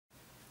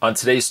On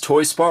today's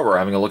Toy Spot, we're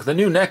having a look at the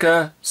new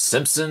Neca,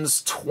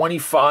 Simpsons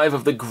 25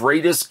 of the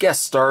Greatest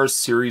Guest Stars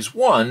Series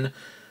 1.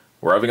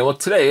 We're having a look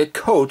today at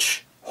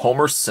Coach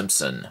Homer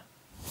Simpson.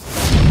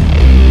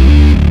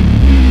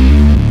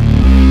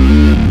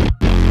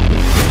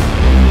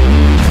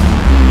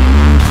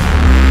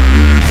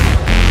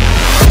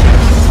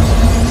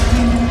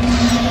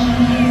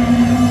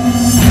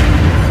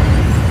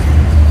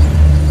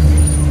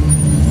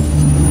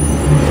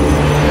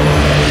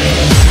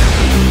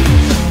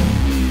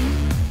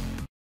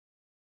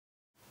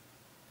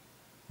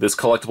 This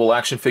collectible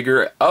action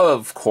figure,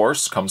 of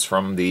course, comes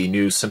from the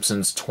new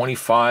Simpsons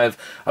 25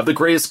 of the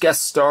Greatest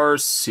Guest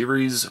Stars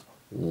Series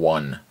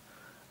 1.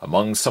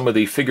 Among some of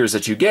the figures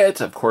that you get,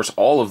 of course,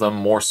 all of them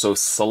more so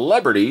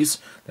celebrities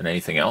than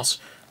anything else.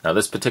 Now,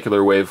 this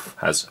particular wave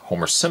has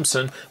Homer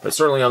Simpson, but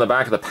certainly on the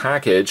back of the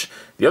package,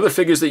 the other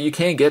figures that you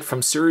can get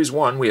from Series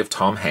 1, we have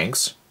Tom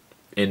Hanks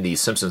in the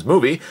Simpsons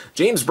movie,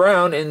 James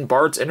Brown in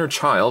Bart's Inner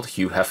Child,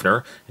 Hugh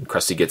Hefner in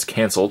Krusty Gets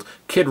Cancelled,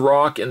 Kid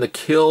Rock in The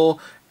Kill,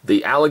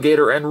 The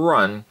Alligator and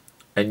Run,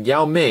 and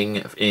Yao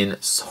Ming in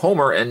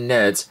Homer and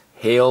Ned's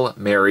Hail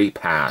Mary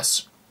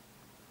Pass.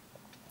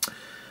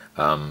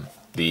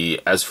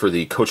 As for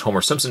the Coach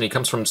Homer Simpson, he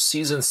comes from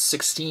Season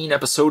 16,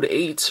 Episode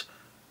 8,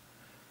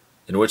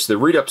 in which the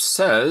read-up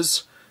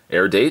says,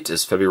 air date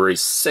is February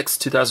 6,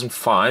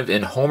 2005,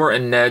 in Homer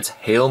and Ned's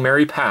Hail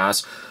Mary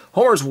Pass,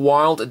 Homer's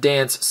wild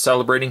dance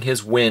celebrating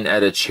his win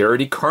at a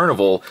charity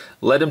carnival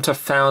led him to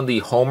found the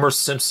Homer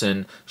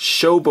Simpson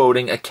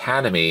Showboating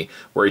Academy,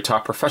 where he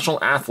taught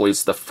professional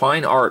athletes the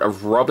fine art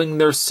of rubbing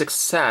their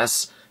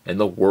success in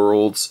the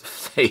world's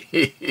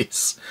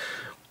face.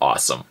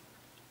 Awesome.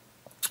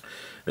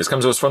 This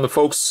comes to us from the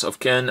folks, of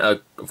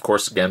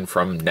course,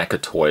 from Neca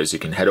Toys. You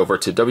can head over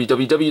to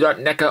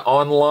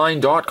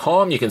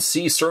www.necaonline.com. You can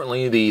see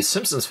certainly the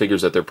Simpsons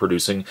figures that they're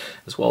producing,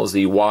 as well as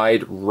the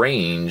wide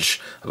range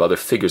of other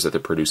figures that they're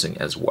producing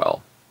as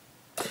well.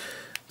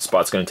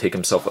 Spot's going to take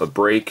himself a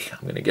break.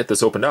 I'm going to get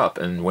this opened up,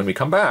 and when we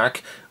come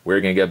back, we're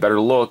going to get a better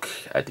look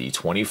at the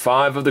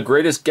 25 of the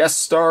Greatest Guest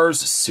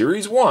Stars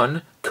Series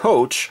 1,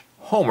 Coach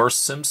Homer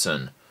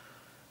Simpson.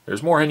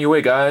 There's more heading your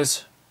way,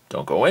 guys.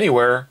 Don't go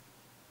anywhere.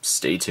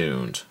 Stay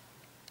tuned.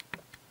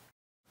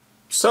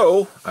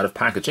 So, out of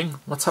packaging,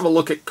 let's have a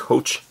look at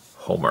Coach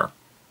Homer.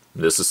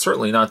 This is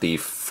certainly not the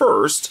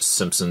first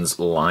Simpsons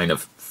line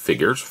of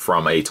figures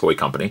from a toy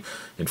company.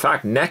 In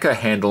fact, Neca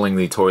handling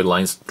the toy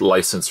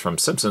license from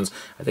Simpsons,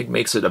 I think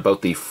makes it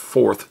about the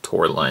fourth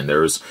toy line.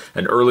 There's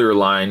an earlier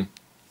line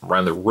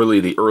around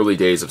the early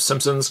days of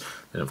Simpsons,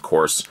 and of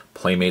course,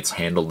 Playmates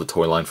handled the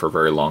toy line for a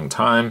very long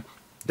time.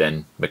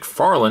 Then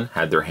McFarlane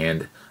had their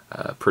hand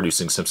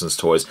producing Simpsons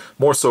toys,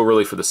 more so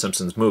really for the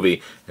Simpsons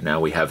movie, and now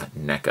we have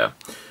Neca.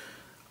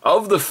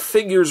 Of the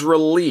figures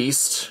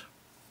released,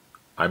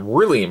 I'm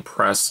really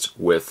impressed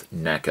with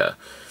Neca.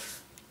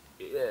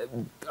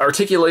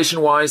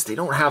 Articulation-wise, they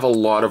don't have a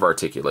lot of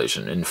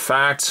articulation. In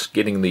fact,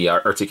 getting the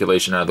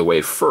articulation out of the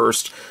way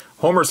first,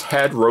 Homer's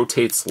head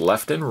rotates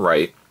left and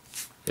right.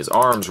 His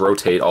arms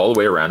rotate all the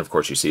way around. Of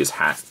course, you see his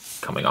hat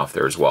coming off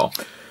there as well.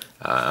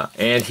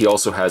 And he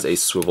also has a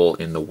swivel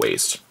in the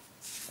waist.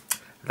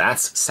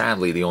 That's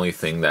sadly the only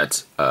thing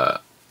that,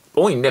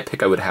 only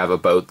nitpick I would have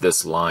about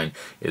this line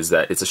is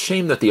that it's a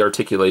shame that the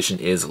articulation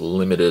is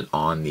limited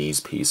on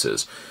these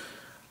pieces.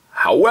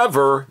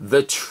 However,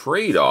 the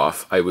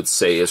trade-off, I would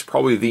say, is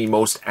probably the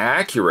most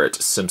accurate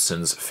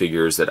Simpsons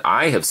figures that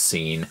I have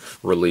seen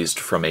released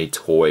from a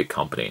toy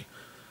company.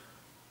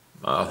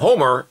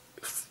 Homer,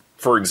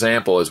 for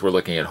example, as we're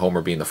looking at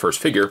Homer being the first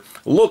figure,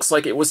 looks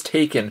like it was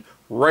taken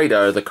right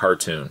out of the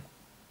cartoon.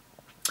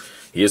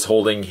 He is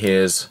holding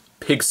his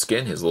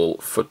pigskin, his little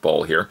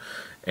football here,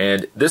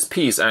 and this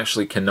piece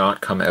actually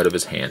cannot come out of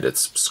his hand.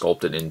 It's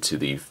sculpted into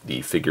the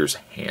figure's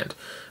hand.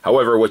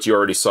 However, what you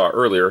already saw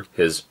earlier,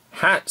 his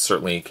hat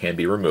certainly can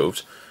be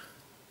removed,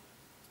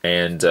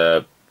 and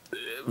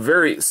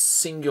very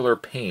singular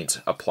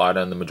paint applied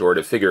on the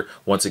majority of figure,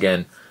 once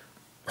again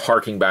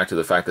harking back to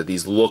the fact that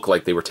these look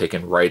like they were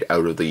taken right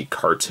out of the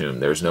cartoon.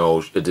 There's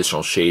no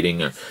additional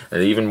shading, and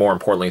even more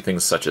importantly,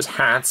 things such as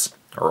hats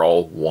are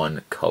all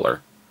one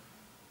color.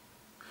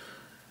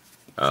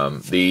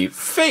 The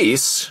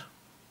face,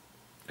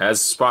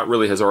 as Spot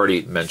really has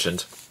already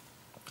mentioned,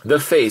 the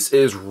face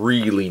is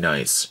really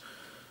nice.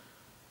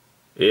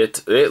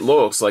 It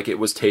looks like it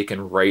was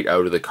taken right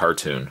out of the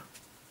cartoon.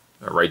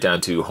 Right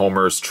down to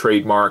Homer's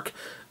trademark,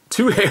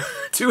 two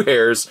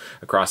hairs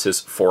across his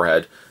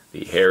forehead.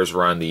 The hairs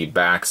run the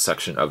back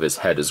section of his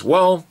head as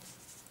well.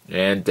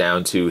 And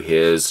down to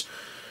his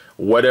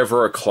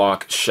whatever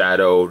o'clock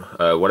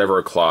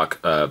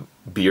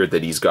beard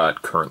that he's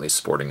got currently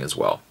sporting as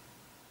well.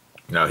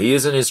 Now, he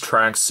is in his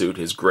tracksuit,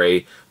 his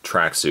gray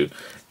tracksuit,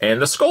 and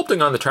the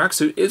sculpting on the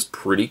tracksuit is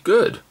pretty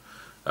good.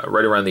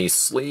 Right around the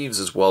sleeves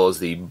as well as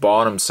the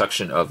bottom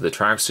section of the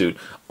tracksuit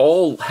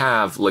all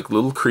have like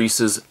little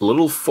creases,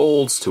 little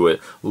folds to it,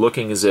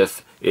 looking as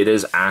if it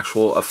is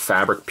a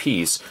fabric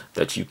piece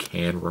that you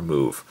can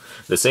remove.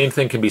 The same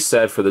thing can be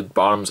said for the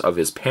bottoms of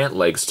his pant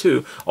legs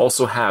too,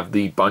 also have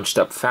the bunched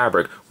up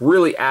fabric,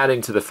 really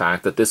adding to the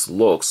fact that this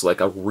looks like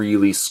a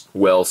really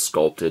well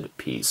sculpted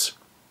piece.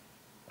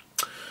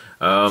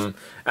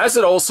 As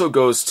it also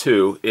goes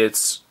too,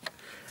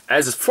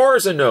 as far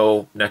as I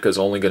know, Neca is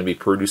only going to be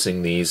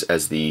producing these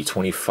as the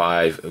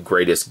 25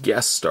 greatest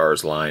guest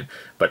stars line,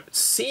 but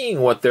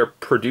seeing what they're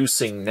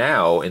producing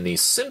now in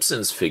these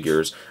Simpsons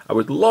figures, I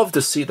would love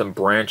to see them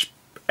branch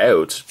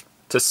out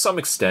to some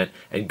extent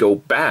and go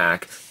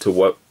back to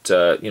what,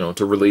 to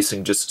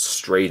releasing just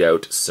straight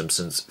out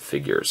Simpsons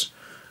figures.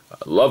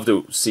 I'd love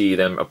to see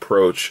them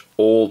approach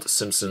old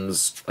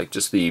Simpsons, like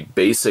just the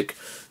basic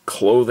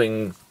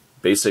clothing,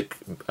 basic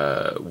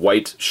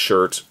white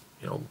shirt,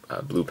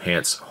 blue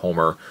pants,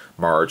 Homer,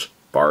 Marge,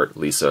 Bart,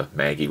 Lisa,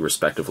 Maggie,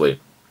 respectively,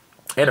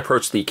 and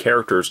approach the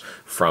characters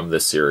from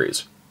this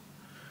series.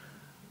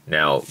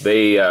 Now,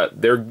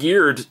 they're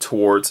geared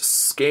towards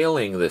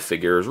scaling the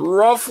figures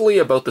roughly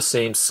about the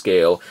same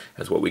scale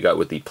as what we got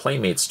with the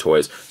Playmates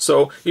toys.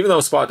 So, even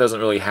though Spot doesn't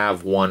really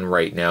have one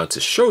right now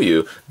to show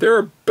you, they're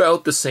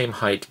about the same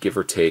height, give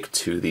or take,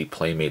 to the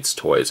Playmates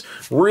toys.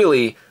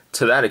 Really,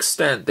 to that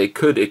extent, they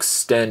could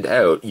extend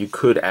out. You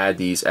could add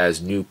these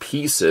as new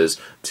pieces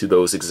to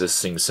those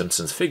existing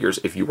Simpsons figures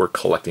if you were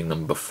collecting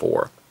them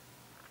before.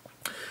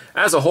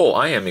 As a whole,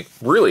 I am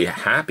really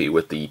happy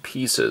with the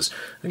pieces.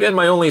 Again,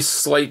 my only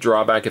slight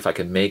drawback, if I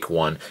could make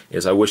one,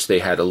 is I wish they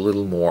had a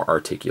little more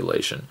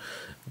articulation.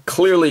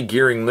 Clearly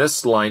gearing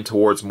this line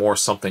towards more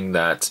something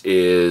that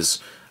is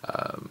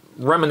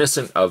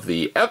reminiscent of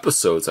the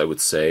episodes, I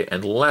would say,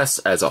 and less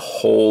as a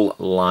whole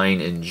line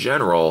in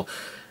general.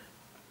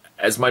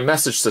 As my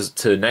message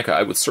to Neca,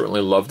 I would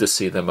certainly love to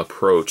see them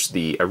approach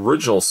the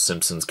original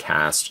Simpsons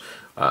cast,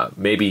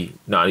 maybe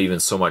not even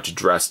so much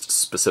dressed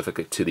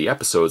specific to the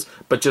episodes,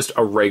 but just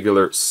a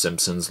regular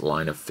Simpsons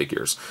line of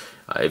figures.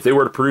 If they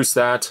were to produce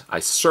that, I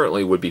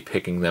certainly would be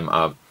picking them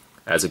up.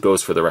 As it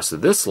goes for the rest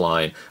of this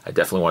line, I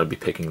definitely want to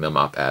be picking them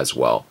up as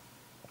well.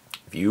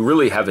 If you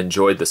really have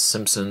enjoyed The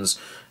Simpsons,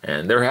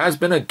 and there has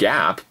been a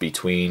gap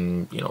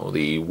between,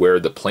 where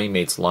the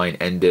Playmates line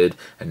ended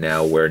and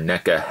now where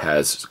Neca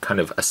has kind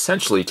of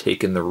essentially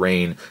taken the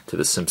reign to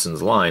the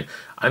Simpsons line,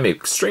 I'm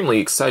extremely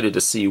excited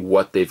to see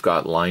what they've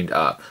got lined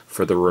up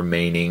for the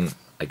remaining,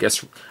 I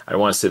guess, I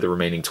don't want to say the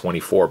remaining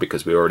 24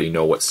 because we already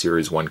know what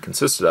Series 1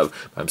 consisted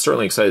of, but I'm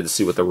certainly excited to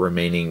see what the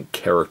remaining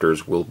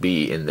characters will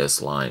be in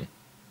this line.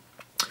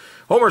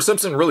 Homer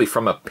Simpson, really,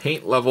 from a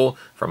paint level,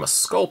 from a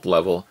sculpt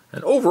level,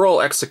 and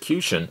overall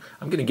execution,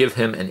 I'm going to give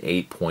him an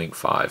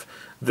 8.5.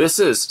 This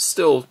is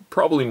still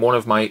probably one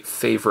of my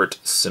favorite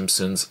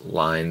Simpsons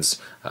lines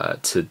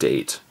to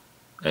date.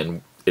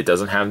 And it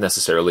doesn't have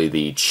necessarily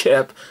the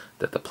chip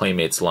that the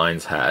Playmates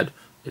lines had.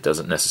 It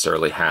doesn't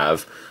necessarily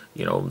have,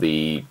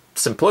 the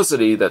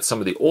simplicity that some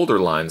of the older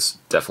lines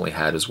definitely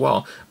had as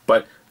well.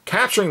 But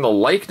capturing the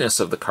likeness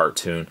of the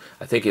cartoon,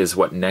 I think, is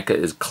what Neca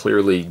is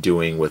clearly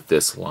doing with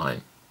this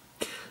line.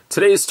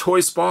 Today's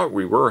Toy Spot,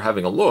 we were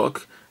having a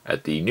look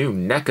at the new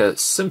Neca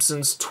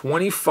Simpsons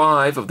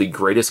 25 of the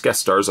greatest guest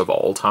stars of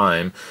all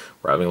time.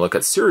 We're having a look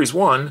at Series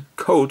 1,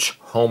 Coach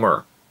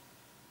Homer.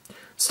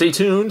 Stay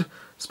tuned.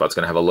 Spot's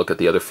going to have a look at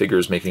the other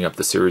figures making up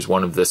the Series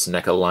 1 of this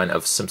Neca line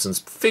of Simpsons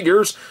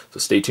figures, so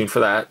stay tuned for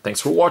that. Thanks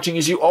for watching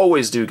as you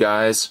always do,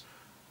 guys.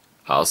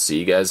 I'll see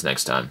you guys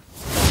next time.